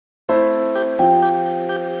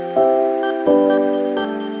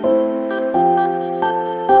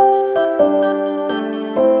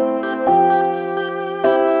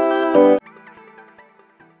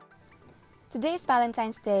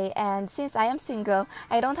Valentine's Day, and since I am single,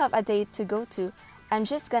 I don't have a date to go to. I'm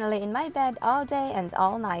just gonna lay in my bed all day and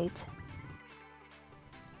all night.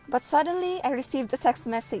 But suddenly, I received a text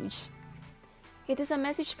message. It is a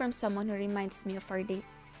message from someone who reminds me of our date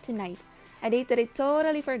tonight. A date that I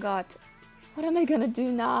totally forgot. What am I gonna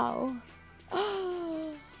do now?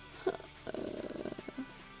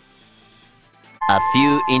 A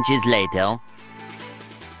few inches later.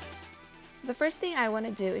 The first thing I want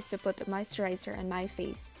to do is to put the moisturizer on my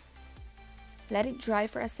face. Let it dry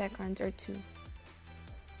for a second or two.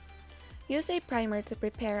 Use a primer to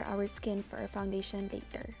prepare our skin for our foundation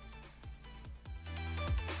later.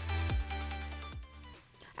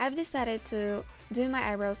 I've decided to do my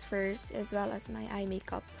eyebrows first as well as my eye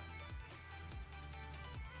makeup.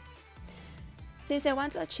 Since I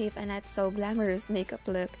want to achieve a not so glamorous makeup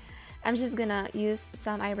look, I'm just gonna use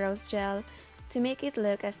some eyebrows gel to make it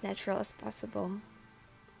look as natural as possible.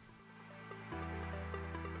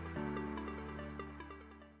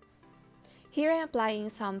 Here I'm applying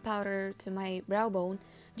some powder to my brow bone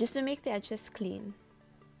just to make the edges clean.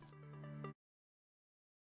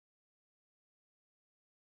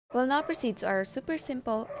 We'll now proceed to our super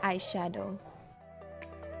simple eyeshadow.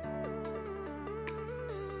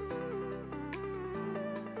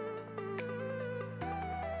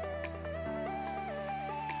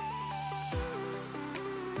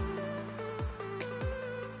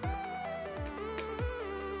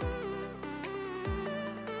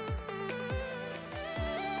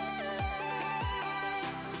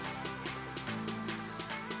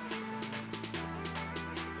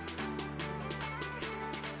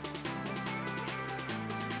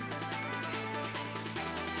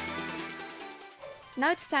 Now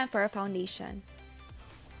it's time for a foundation.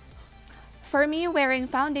 For me, wearing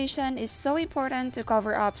foundation is so important to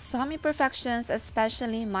cover up some imperfections,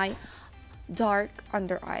 especially my dark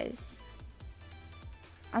under eyes.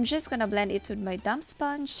 I'm just gonna blend it with my damp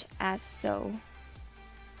sponge as so.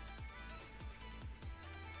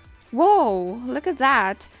 Whoa, look at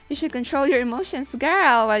that! You should control your emotions,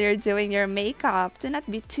 girl, while you're doing your makeup. Do not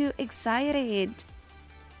be too excited.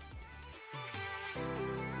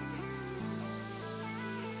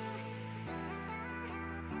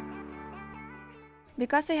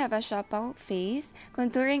 Because I have a chapeau face,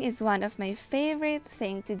 contouring is one of my favorite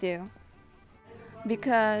things to do.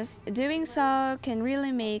 Because doing so can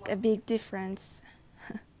really make a big difference.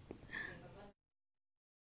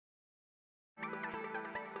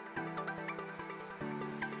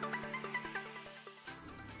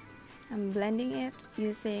 I'm blending it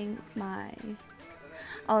using my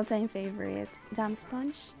all-time favorite damp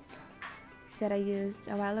sponge that I used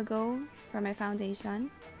a while ago for my foundation.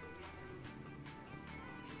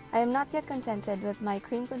 I am not yet contented with my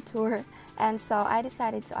cream contour, and so I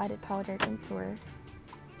decided to add a powder contour.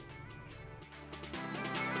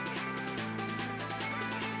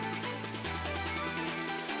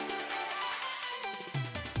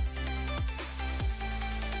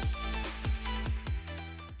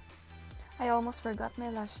 I almost forgot my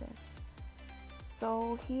lashes.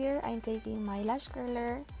 So here I'm taking my lash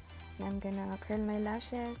curler and I'm gonna curl my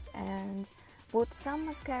lashes and put some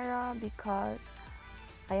mascara because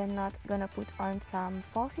I am not gonna put on some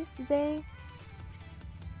falsies today.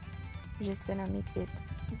 I'm just gonna make it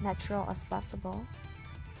natural as possible.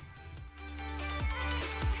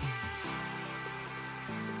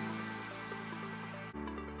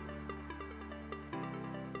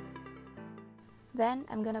 Then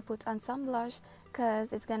I'm gonna put on some blush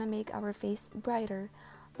because it's gonna make our face brighter,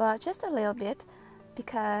 but just a little bit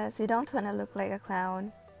because we don't wanna look like a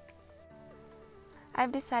clown.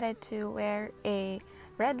 I've decided to wear a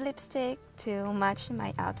red lipstick to match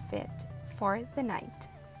my outfit for the night.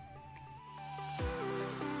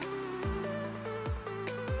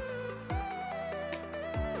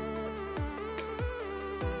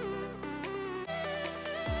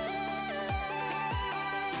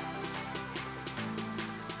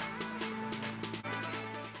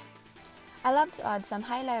 I love to add some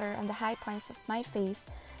highlighter on the high points of my face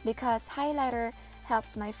because highlighter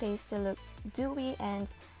helps my face to look dewy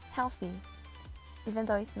and healthy, even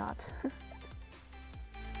though it's not.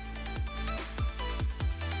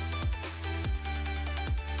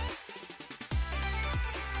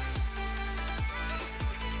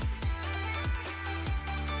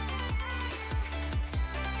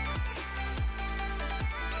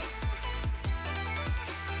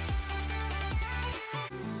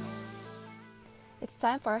 It's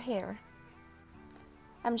time for hair.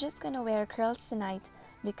 I'm just gonna wear curls tonight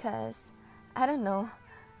because, I don't know,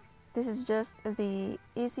 this is just the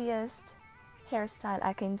easiest hairstyle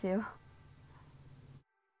I can do.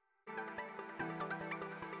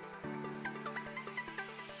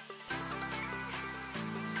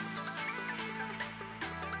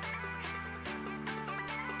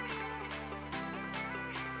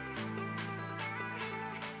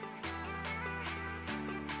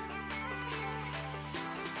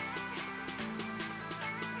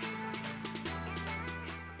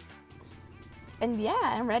 And yeah,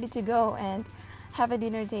 I'm ready to go and have a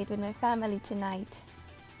dinner date with my family tonight.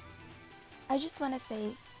 I just want to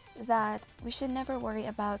say that we should never worry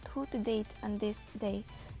about who to date on this day,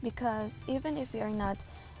 because even if we are not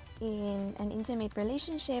in an intimate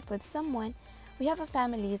relationship with someone, we have a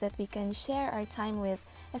family that we can share our time with,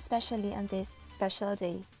 especially on this special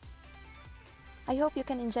day. I hope you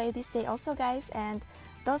can enjoy this day also, guys, and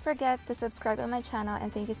don't forget to subscribe on my channel,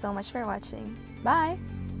 and thank you so much for watching. Bye!